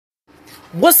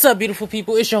What's up, beautiful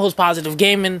people? It's your host, Positive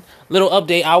Gaming. Little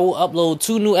update, I will upload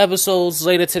 2 new episodes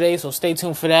later today, so stay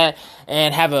tuned for that.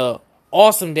 And have an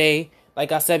awesome day.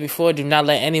 Like I said before, do not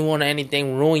let anyone or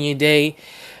anything ruin your day.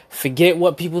 Forget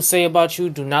what people say about you.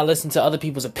 Do not listen to other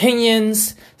people's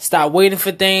opinions. Stop waiting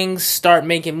for things. Start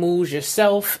making moves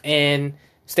yourself and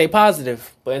stay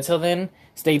positive. But until then,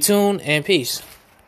 stay tuned and peace.